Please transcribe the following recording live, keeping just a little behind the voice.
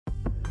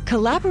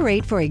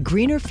Collaborate for a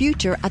greener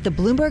future at the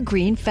Bloomberg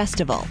Green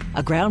Festival,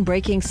 a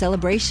groundbreaking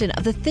celebration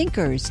of the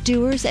thinkers,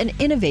 doers, and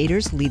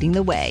innovators leading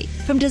the way.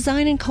 From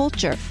design and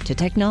culture to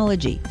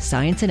technology,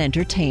 science, and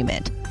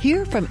entertainment.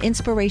 Hear from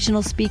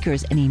inspirational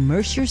speakers and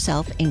immerse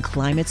yourself in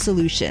climate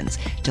solutions.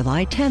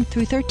 July 10th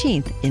through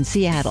 13th in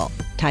Seattle.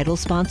 Title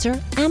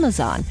sponsor,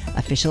 Amazon.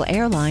 Official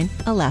airline,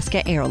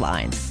 Alaska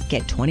Airlines.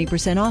 Get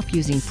 20% off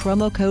using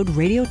promo code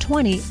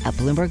radio20 at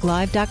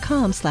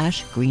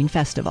BloombergLive.com/Green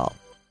Festival.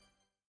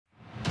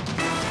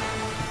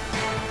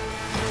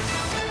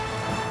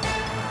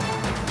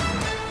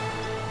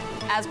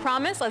 As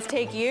promised, let's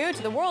take you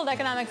to the World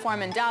Economic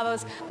Forum in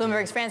Davos.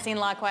 Bloomberg's Francine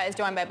Lacqua is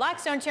joined by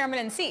Blackstone Chairman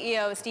and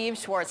CEO Steve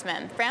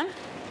Schwarzman. Fran?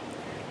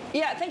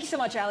 Yeah, thank you so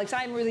much, Alex.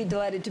 I'm really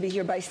delighted to be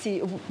here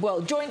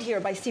joined here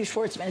by Steve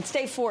Schwarzman. It's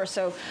day 4,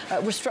 so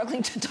we're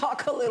struggling to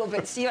talk a little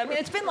bit, Steve. I mean,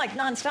 it's been like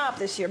nonstop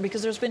this year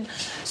because there's been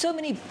so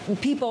many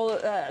people.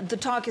 The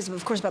talk is,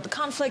 of course, about the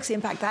conflicts, the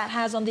impact that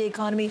has on the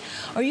economy.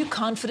 Are you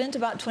confident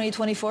about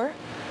 2024?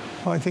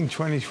 Well, I think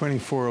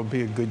 2024 will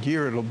be a good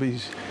year. It'll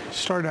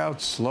start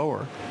out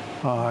slower.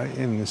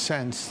 In the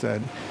sense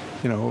that,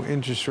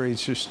 interest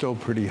rates are still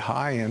pretty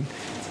high and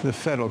the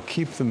Fed will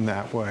keep them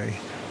that way.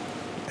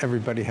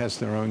 Everybody has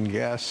their own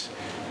guess,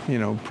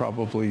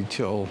 probably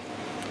till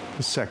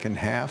the second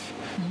half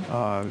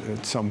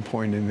at some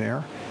point in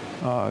there.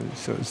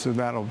 So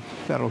that'll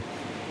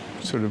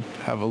sort of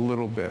have a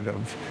little bit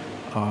of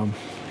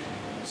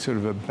sort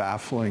of a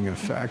baffling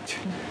effect.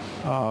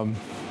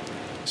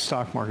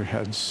 Stock market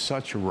had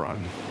such a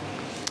run.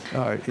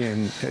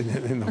 In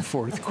the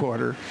fourth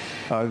quarter,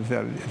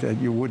 that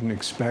you wouldn't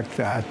expect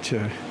that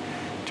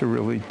to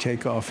really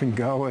take off and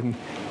go, and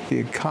the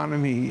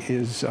economy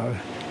is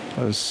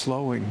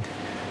slowing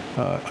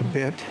a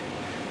bit.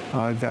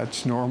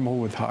 That's normal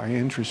with high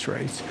interest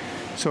rates.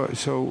 So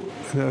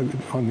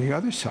on the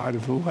other side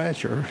of the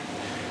ledger,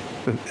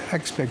 the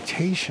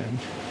expectation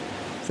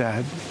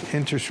that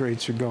interest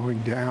rates are going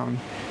down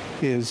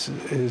is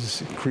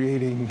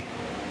creating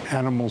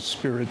animal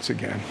spirits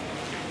again.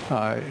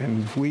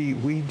 And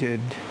we did,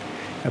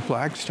 at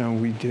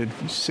Blackstone, we did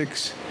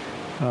 6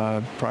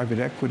 private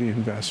equity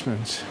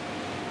investments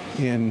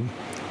in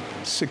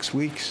 6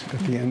 weeks at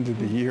the end of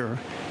the year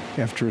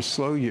after a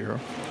slow year.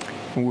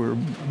 And we're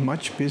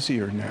much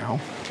busier now.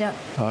 Yeah.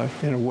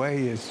 In a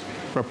way, it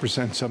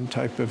represents some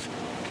type of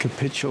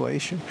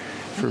capitulation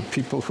for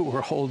people who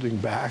were holding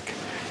back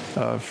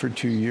for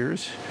 2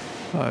 years.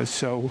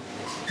 So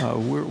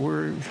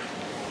we're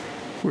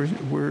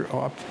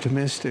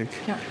optimistic.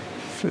 Yeah.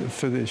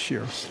 For this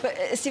year. But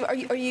Steve, are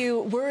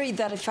you worried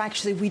that if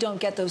actually we don't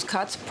get those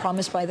cuts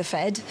promised by the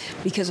Fed,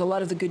 because a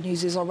lot of the good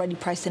news is already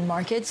priced in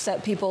markets,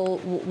 that people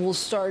will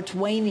start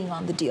waning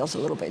on the deals a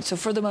little bit? So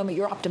for the moment,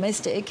 you're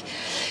optimistic.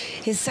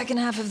 Is second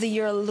half of the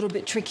year a little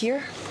bit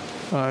trickier?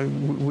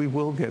 We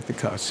will get the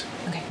cuts.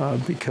 Okay.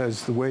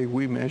 Because the way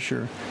we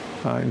measure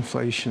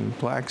inflation at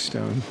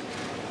Blackstone,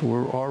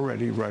 we're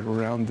already right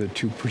around the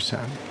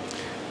 2%.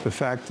 The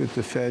fact that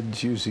the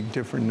Fed's using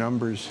different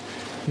numbers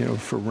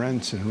for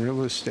rents and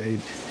real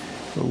estate,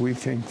 we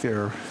think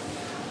they're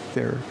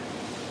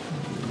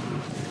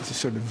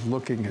sort of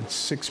looking at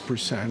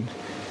 6%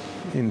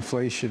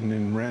 inflation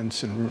in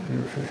rents and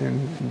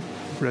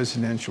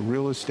residential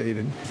real estate,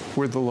 and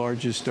we're the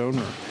largest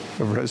owner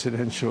of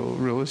residential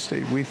real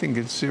estate. We think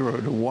it's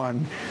 0 to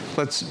 1.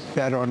 Let's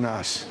bet on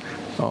us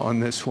on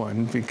this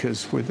one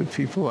because we're the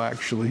people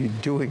actually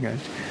doing it.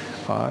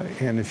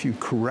 And if you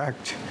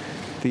correct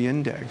the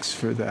index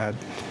for that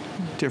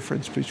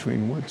difference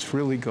between what's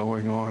really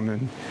going on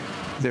and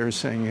they're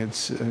saying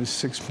it's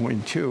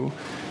 6.2,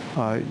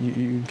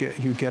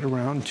 you get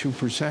around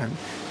 2%.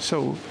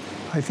 So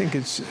I think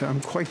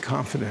I'm quite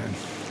confident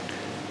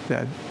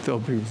that they'll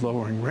be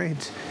lowering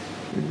rates.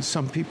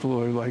 Some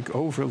people are like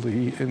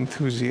overly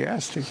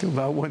enthusiastic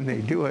about when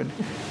they do it.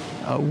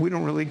 We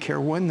don't really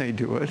care when they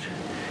do it.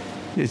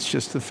 It's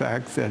just the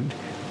fact that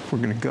we're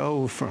going to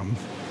go from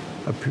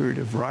a period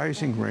of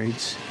rising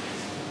rates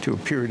to a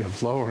period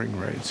of lowering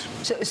rates.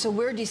 So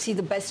where do you see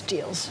the best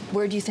deals?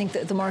 Where do you think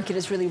that the market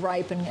is really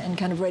ripe and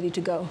kind of ready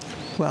to go?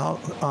 Well,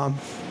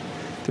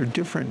 there are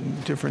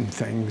different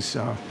things.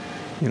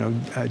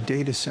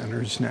 Data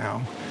centers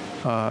now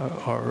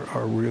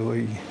are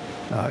really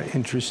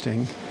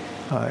interesting.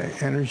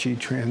 Energy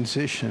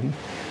transition,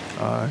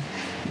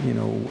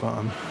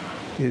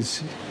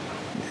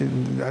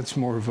 that's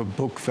more of a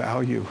book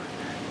value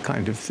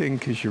kind of thing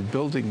because you're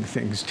building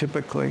things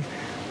typically.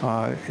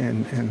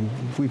 And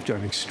we've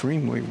done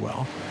extremely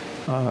well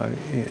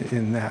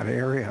in that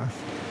area.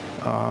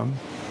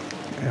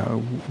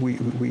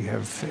 We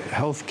have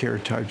healthcare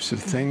types of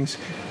things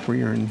where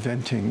you're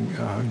inventing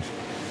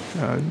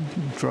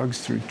drugs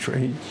through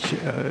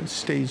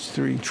stage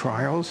 3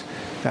 trials.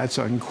 That's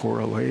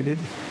uncorrelated.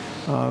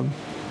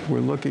 We're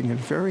looking at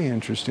very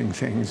interesting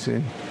things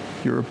in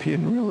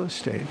European real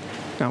estate.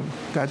 Now,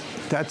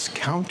 that's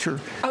counter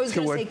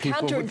to what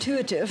people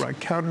counterintuitive. Right,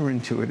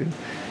 counterintuitive.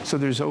 So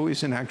there's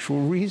always an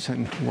actual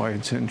reason why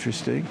it's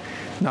interesting,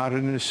 not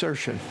an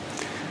assertion.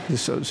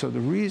 So the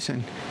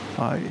reason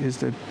is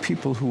that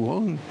people who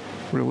own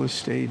real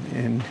estate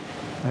in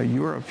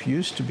Europe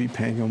used to be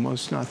paying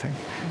almost nothing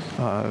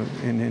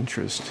in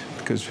interest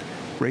because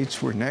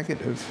rates were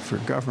negative for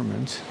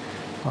governments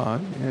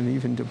and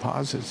even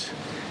deposits.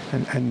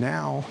 And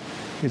now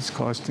it's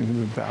costing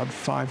them about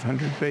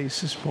 500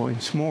 basis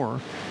points more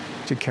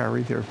to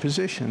carry their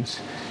positions.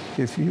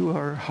 If you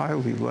are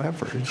highly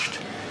leveraged,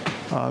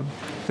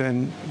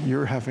 then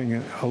you're having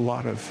a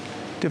lot of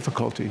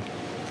difficulty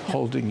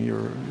holding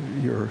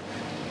your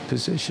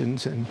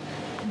positions, and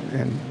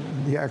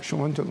the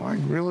actual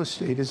underlying real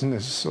estate isn't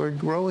necessarily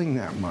growing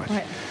that much.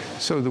 Right.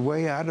 So the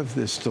way out of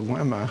this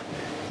dilemma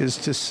is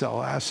to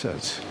sell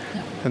assets.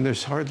 Yeah. And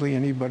there's hardly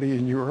anybody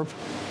in Europe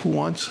who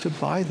wants to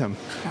buy them.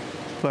 Yeah.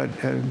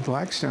 But at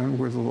Blackstone,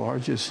 we're the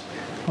largest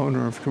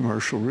owner of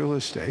commercial real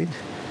estate.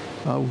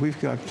 We've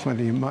got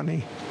plenty of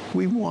money.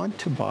 We want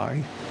to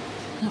buy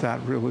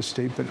that real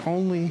estate, but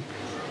only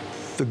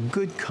the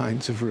good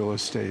kinds of real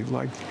estate,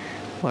 like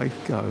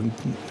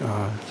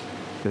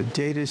the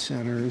data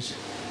centers,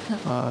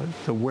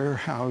 the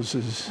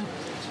warehouses,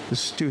 the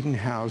student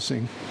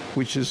housing,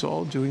 which is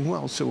all doing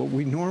well. So what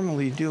we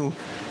normally do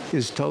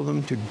is tell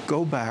them to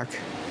go back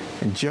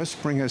and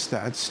just bring us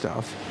that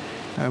stuff,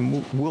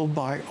 and we'll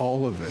buy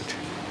all of it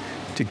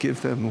to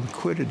give them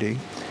liquidity.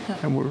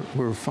 And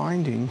we're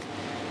finding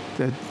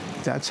that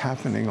that's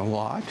happening a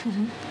lot,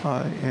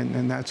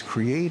 and that's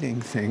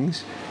creating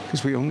things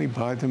because we only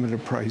buy them at a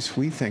price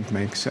we think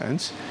makes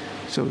sense.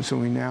 So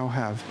we now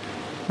have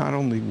not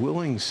only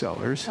willing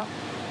sellers,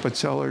 but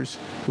sellers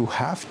who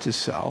have to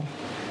sell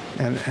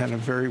and a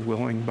very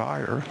willing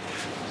buyer.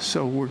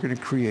 So we're going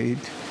to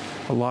create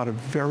a lot of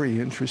very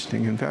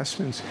interesting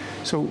investments.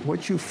 So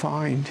what you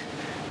find,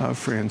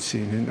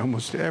 Francine, in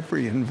almost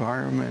every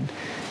environment,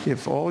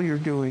 if all you're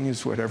doing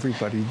is what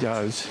everybody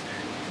does,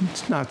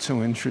 it's not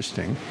so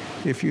interesting.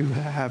 If you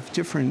have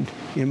different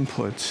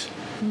inputs,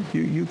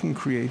 you can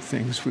create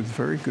things with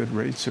very good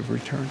rates of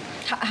return.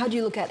 How do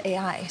you look at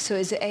AI? So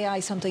is AI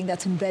something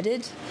that's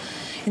embedded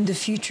in the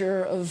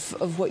future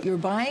of what you're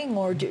buying,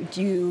 or do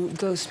you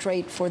go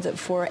straight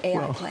for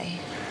AI play?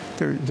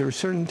 There are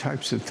certain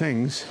types of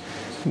things,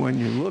 when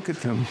you look at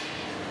them,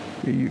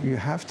 you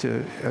have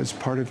to, as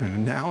part of an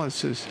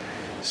analysis,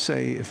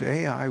 say if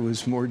AI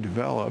was more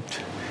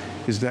developed,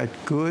 is that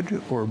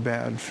good or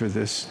bad for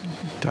this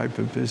type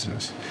of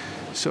business?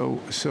 So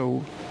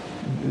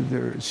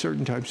there are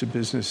certain types of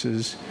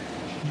businesses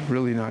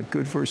really not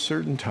good for,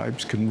 certain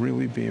types can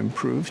really be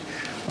improved.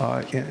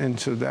 And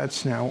so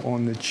that's now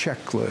on the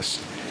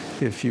checklist,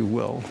 if you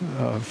will,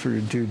 for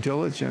due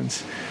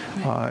diligence.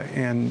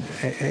 And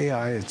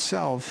AI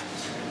itself,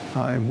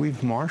 and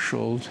we've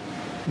marshaled,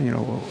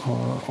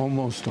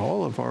 almost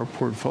all of our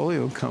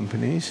portfolio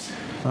companies.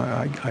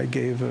 I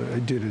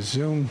did a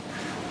Zoom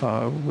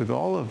with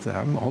all of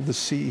them, all the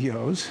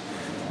CEOs,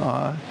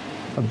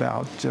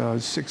 about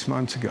 6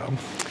 months ago.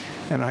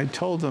 And I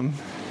told them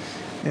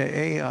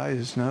AI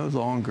is no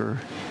longer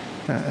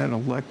an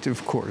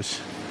elective course.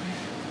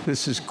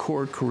 This is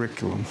core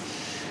curriculum.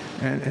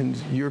 And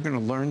you're going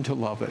to learn to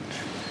love it.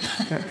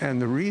 And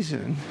the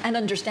reason... And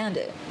understand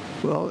it.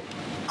 Well,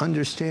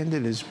 understand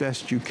it as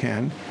best you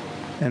can,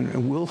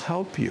 and we'll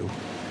help you.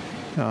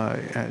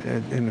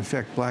 In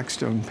effect,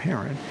 Blackstone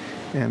parent.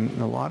 And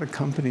a lot of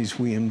companies,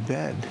 we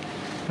embed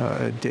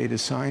data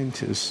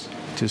scientists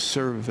to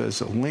serve as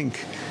a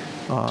link.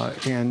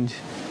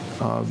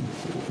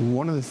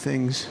 One of the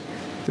things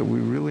that we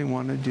really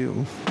want to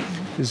do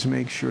is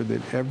make sure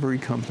that every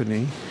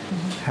company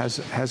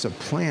has a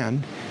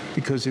plan,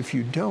 because if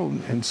you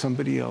don't and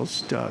somebody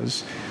else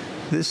does,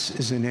 this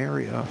is an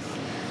area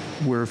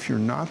where if you're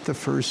not the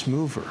first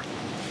mover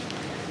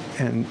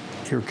and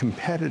your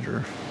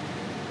competitor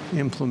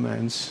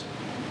implements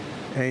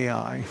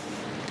AI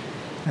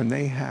and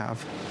they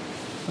have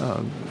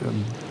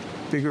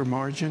bigger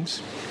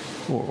margins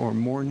or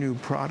more new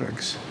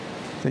products,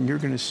 then you're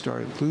going to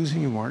start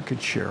losing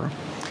market share.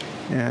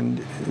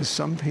 And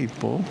some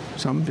people,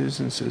 some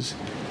businesses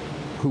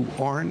who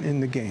aren't in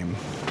the game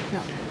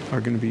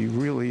are going to be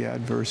really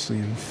adversely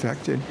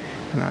affected.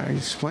 And I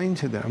explained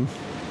to them,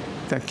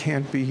 that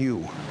can't be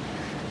you.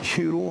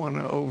 You don't want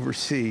to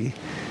oversee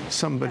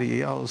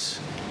somebody else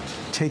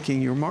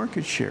taking your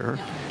market share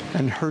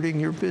and hurting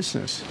your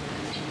business.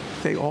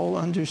 They all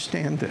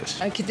understand this.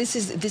 Okay, this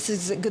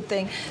is a good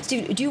thing.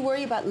 Steve, do you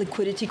worry about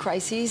liquidity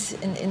crises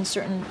in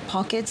certain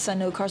pockets? I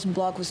know Carson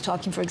Block was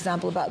talking, for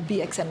example, about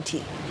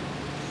BXMT.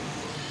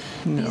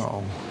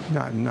 No,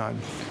 not.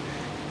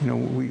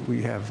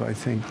 We have, I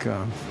think,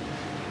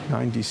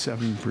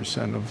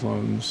 97% of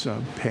loans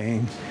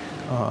paying,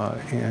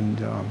 and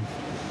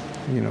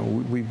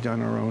we've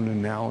done our own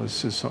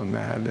analysis on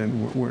that,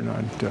 and we're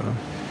not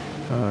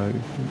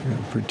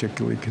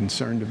particularly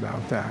concerned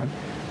about that.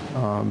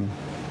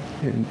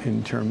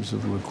 In terms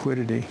of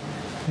liquidity,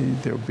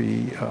 there'll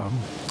be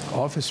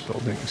office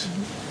buildings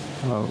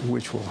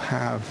which will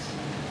have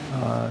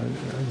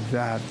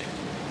that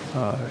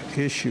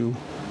issue,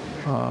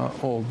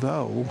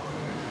 although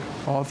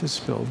office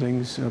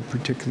buildings,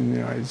 particularly in the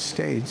United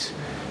States,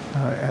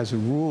 as a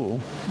rule,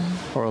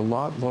 are a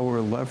lot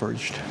lower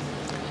leveraged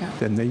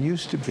than they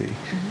used to be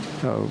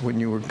when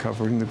you were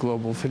covering the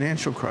global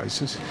financial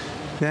crisis.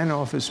 Then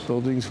office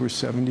buildings were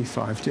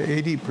 75 to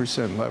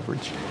 80%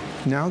 leverage.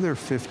 Now they're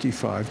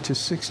 55 to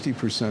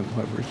 60%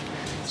 leverage.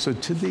 So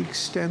to the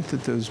extent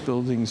that those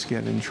buildings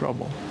get in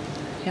trouble,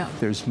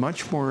 there's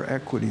much more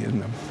equity in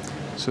them.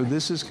 So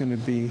this is going to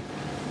be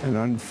an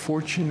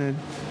unfortunate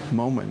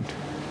moment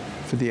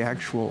for the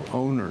actual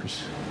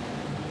owners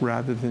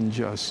rather than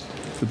just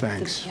the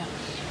banks.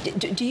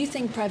 Do you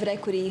think private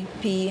equity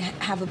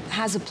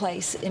has a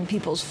place in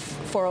people's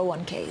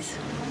 401ks?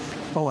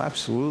 Oh,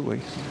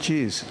 absolutely.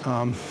 Geez,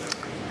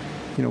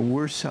 you know,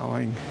 we're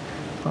selling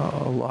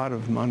a lot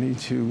of money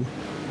to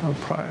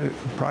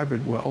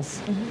private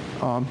wealth.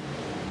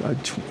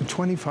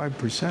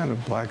 25%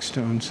 of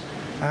Blackstone's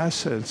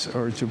assets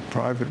are to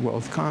private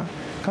wealth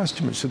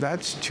customers. So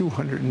that's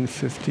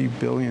 $250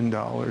 billion.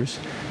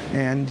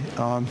 And,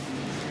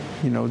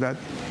 you know, that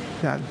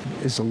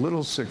is a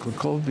little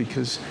cyclical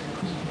because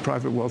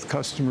private wealth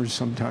customers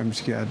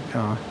sometimes get,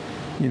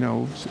 you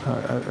know,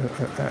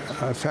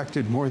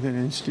 affected more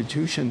than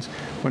institutions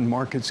when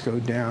markets go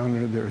down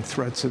or there are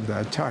threats of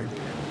that type.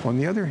 On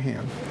the other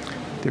hand,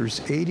 there's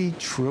 $80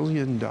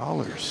 trillion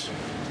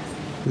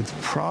with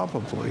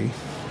probably,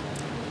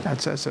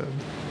 that's as a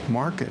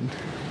market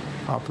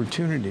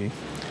opportunity,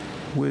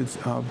 with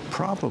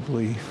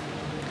probably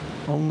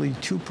only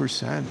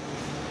 2%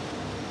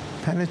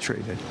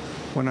 penetrated.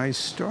 When I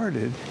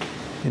started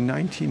in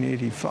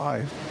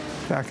 1985,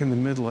 back in the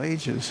Middle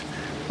Ages,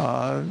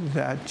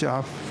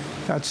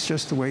 that's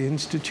just the way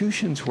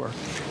institutions work.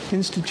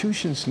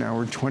 Institutions now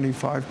are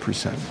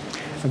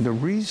 25%. And the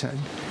reason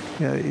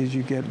is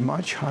you get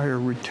much higher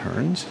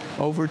returns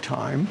over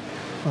time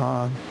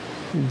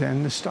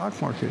than the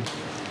stock market.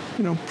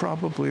 You know,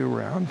 probably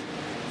around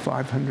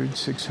 500,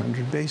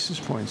 600 basis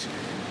points.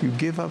 You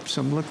give up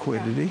some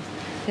liquidity,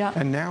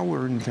 and now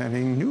we're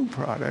inventing new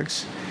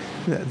products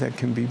that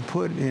can be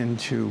put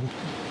into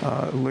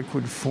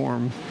liquid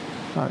form,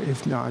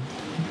 if not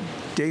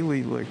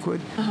daily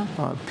liquid,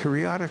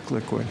 periodic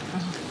liquid.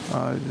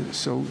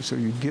 So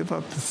you give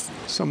up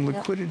some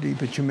liquidity,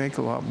 but you make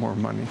a lot more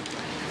money.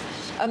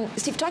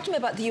 Steve, talk to me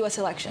about the U.S.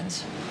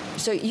 elections.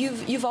 So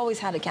you've always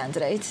had a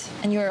candidate,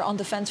 and you're on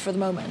the fence for the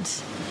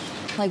moment.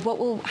 Like,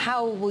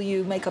 how will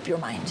you make up your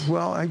mind?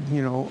 Well,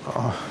 you know,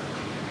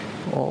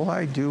 all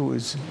I do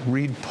is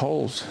read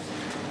polls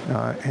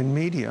and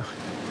media,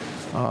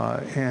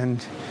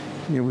 and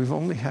you know, we've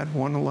only had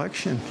one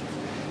election,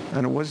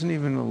 and it wasn't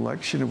even an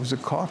election; it was a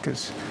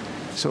caucus.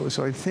 So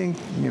I think,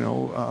 you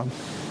know,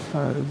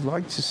 I'd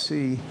like to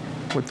see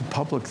what the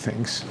public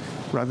thinks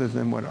rather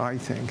than what I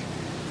think.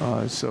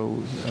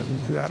 So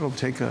that'll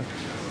take a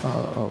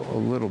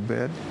little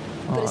bit.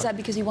 But is that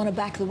because you want to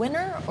back the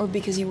winner, or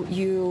because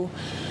you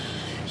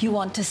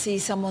want to see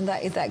someone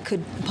that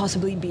could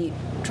possibly beat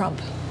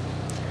Trump?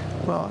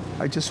 Well,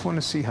 I just want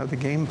to see how the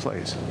game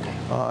plays.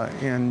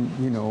 And,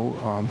 you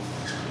know,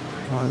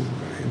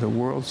 the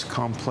world's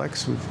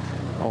complex with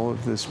all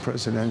of this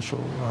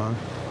presidential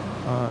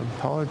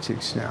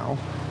politics now.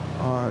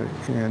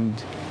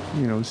 And,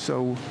 you know,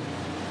 so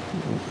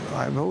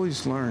I've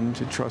always learned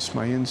to trust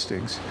my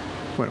instincts.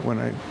 When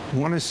I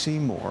want to see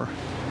more,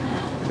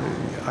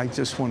 I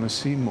just want to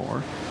see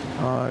more.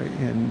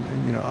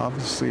 And, you know,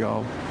 obviously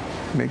I'll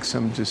make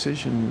some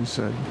decisions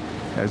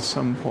at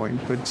some point,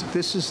 but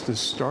this is the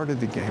start of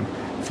the game.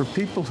 For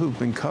people who've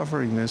been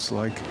covering this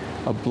like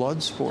a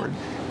blood sport,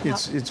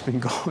 it's been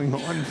going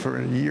on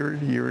for a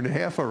year and a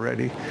half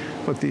already,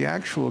 but the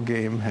actual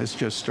game has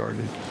just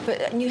started.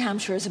 But New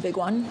Hampshire is a big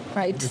one,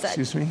 right?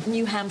 Excuse me?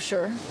 New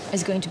Hampshire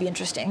is going to be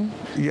interesting.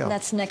 Yeah.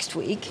 That's next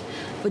week.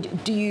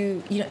 But do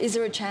you know, is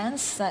there a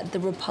chance that the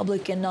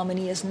Republican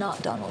nominee is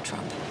not Donald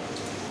Trump?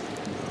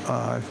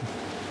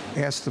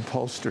 Ask the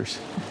pollsters.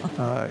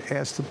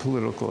 Ask the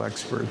political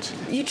experts.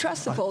 You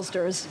trust the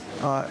pollsters?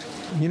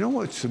 You know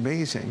what's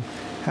amazing?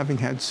 Having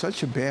had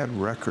such a bad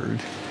record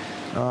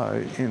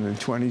in the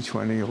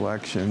 2020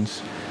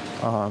 elections,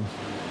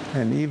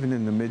 and even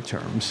in the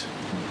midterms,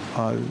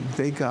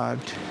 they got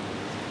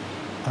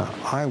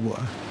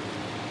Iowa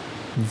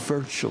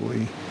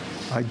virtually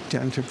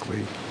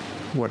identically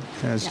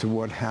to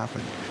what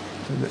happened.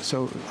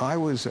 So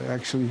Iowa's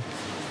actually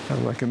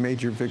like a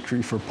major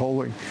victory for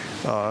polling,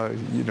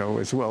 you know,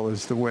 as well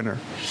as the winner.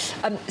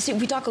 See,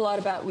 we talk a lot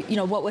about, you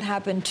know, what would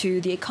happen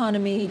to the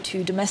economy,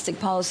 to domestic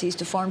policies,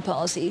 to foreign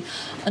policy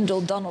under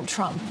Donald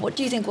Trump. What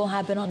do you think will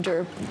happen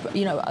under,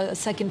 you know, a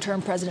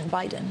second-term President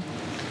Biden?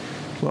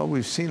 Well,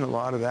 we've seen a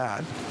lot of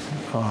that,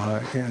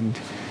 and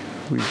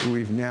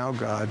we've now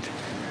got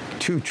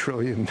 $2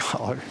 trillion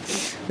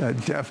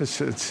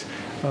deficits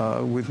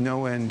with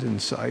no end in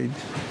sight.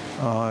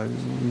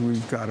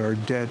 We've got our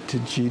debt to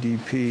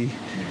GDP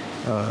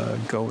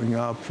going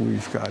up.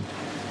 We've got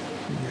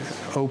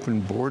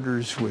open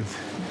borders with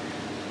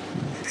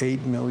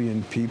 8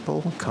 million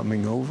people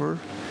coming over.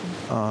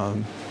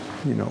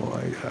 You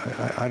know,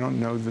 I don't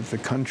know that the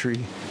country,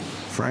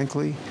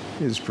 frankly,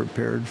 is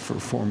prepared for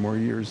 4 more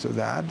years of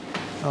that.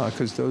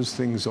 because those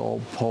things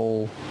all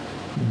poll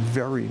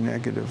very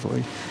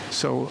negatively.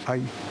 So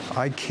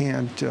I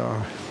can't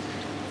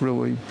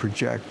really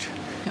project,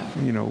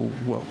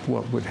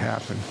 what would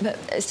happen. But,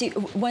 Steve,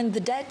 when the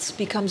debt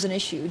becomes an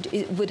issue,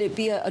 would it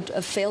be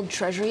a failed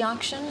treasury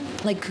auction?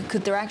 Like,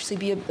 could there actually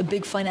be a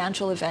big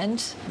financial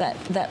event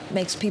that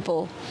makes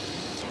people,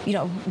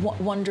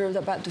 wonder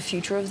about the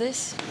future of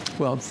this?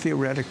 Well,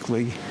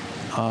 theoretically,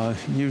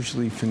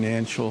 usually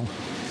financial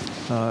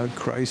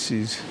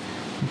crises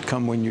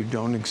come when you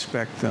don't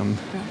expect them,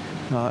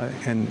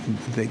 and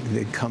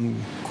they come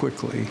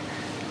quickly.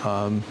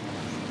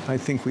 I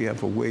think we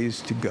have a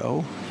ways to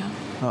go,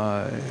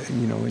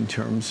 in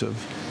terms of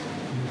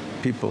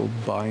people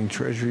buying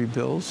treasury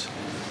bills.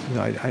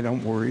 I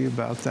don't worry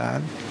about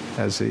that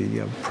as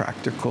a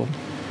practical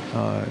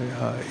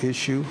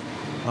issue.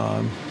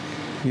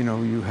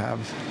 You have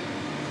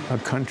a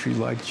country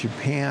like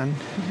Japan,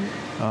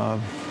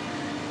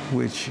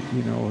 which,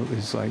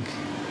 is like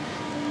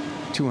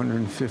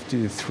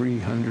 250 to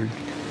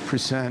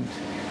 300%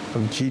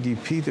 of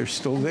GDP. They're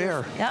still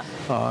there. Yeah.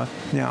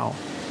 Now,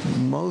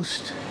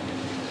 most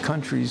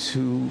countries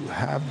who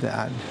have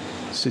that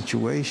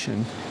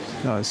situation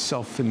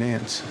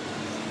self-finance,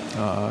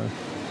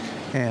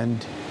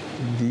 and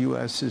the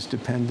U.S. is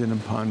dependent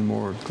upon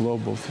more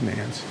global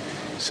finance.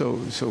 So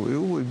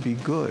it would be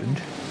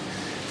good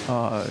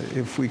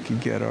if we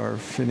could get our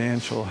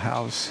financial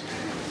house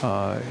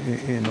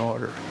in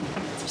order.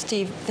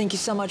 Steve, thank you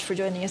so much for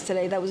joining us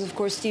today. That was, of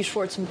course, Steve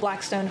Schwarzman,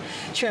 Blackstone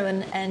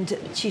Chairman and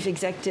Chief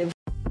Executive.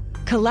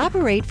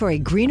 Collaborate for a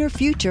greener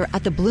future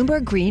at the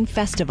Bloomberg Green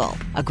Festival,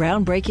 a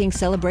groundbreaking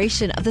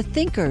celebration of the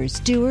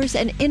thinkers, doers,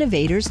 and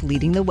innovators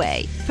leading the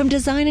way. From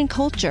design and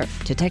culture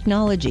to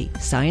technology,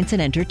 science,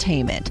 and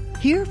entertainment.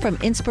 Hear from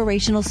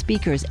inspirational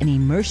speakers and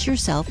immerse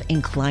yourself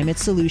in climate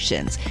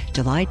solutions.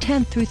 July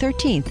 10th through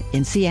 13th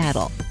in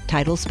Seattle.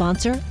 Title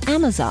sponsor,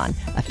 Amazon.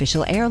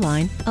 Official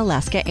airline,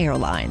 Alaska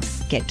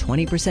Airlines. Get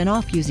 20%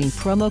 off using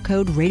promo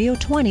code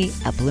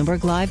radio20 at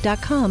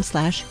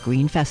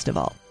BloombergLive.com/Green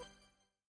Festival.